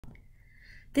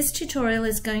This tutorial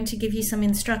is going to give you some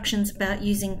instructions about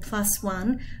using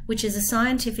PloSOne, which is a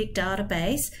scientific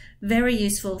database, very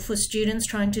useful for students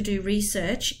trying to do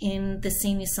research in the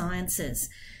senior sciences.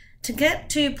 To get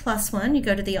to PloSOne, you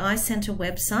go to the iCenter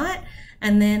website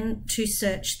and then to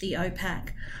search the OPAC.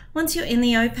 Once you're in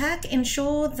the OPAC,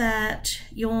 ensure that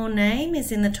your name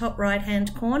is in the top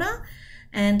right-hand corner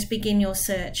and begin your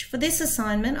search. For this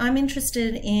assignment, I'm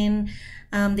interested in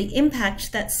the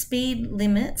impact that speed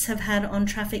limits have had on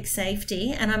traffic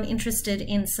safety, and I'm interested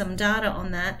in some data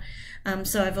on that.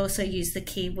 So I've also used the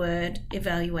keyword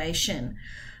evaluation.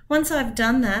 Once I've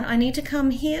done that, I need to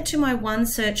come here to my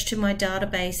OneSearch to my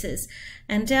databases,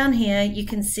 and down here you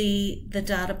can see the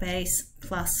database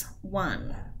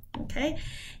PloSOne. Okay,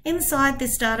 inside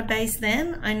this database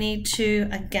then I need to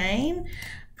again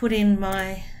put in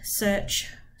my search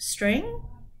string.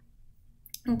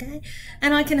 Okay,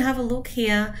 and I can have a look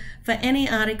here for any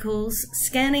articles,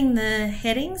 scanning the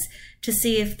headings to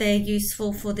see if they're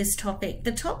useful for this topic.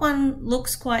 The top one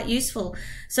looks quite useful.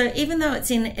 So even though it's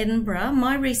in Edinburgh,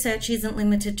 my research isn't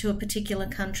limited to a particular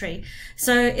country.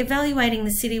 So evaluating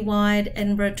the citywide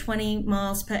Edinburgh 20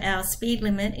 miles per hour speed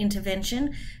limit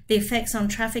intervention, the effects on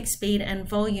traffic speed and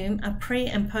volume, a pre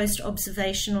and post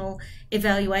observational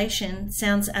evaluation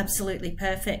sounds absolutely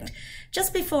perfect.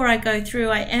 Just before I go through,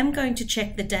 I am going to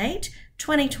check the date,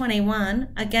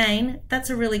 2021. Again, that's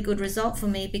a really good result for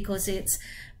me because it's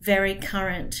very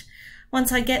current.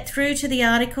 Once I get through to the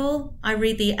article, I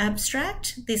read the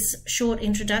abstract. This short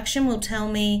introduction will tell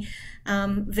me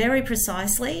very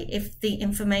precisely if the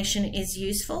information is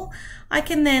useful. I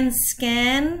can then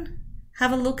scan,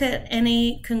 have a look at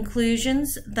any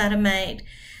conclusions that are made.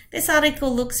 This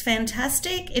article looks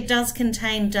fantastic. It does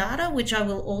contain data, which I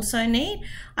will also need.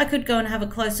 I could go and have a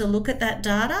closer look at that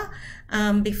data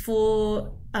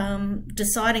before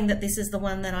deciding that this is the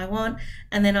one that I want,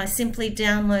 and then I simply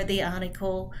download the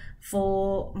article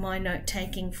for my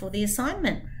note-taking for the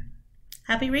assignment.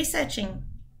 Happy researching!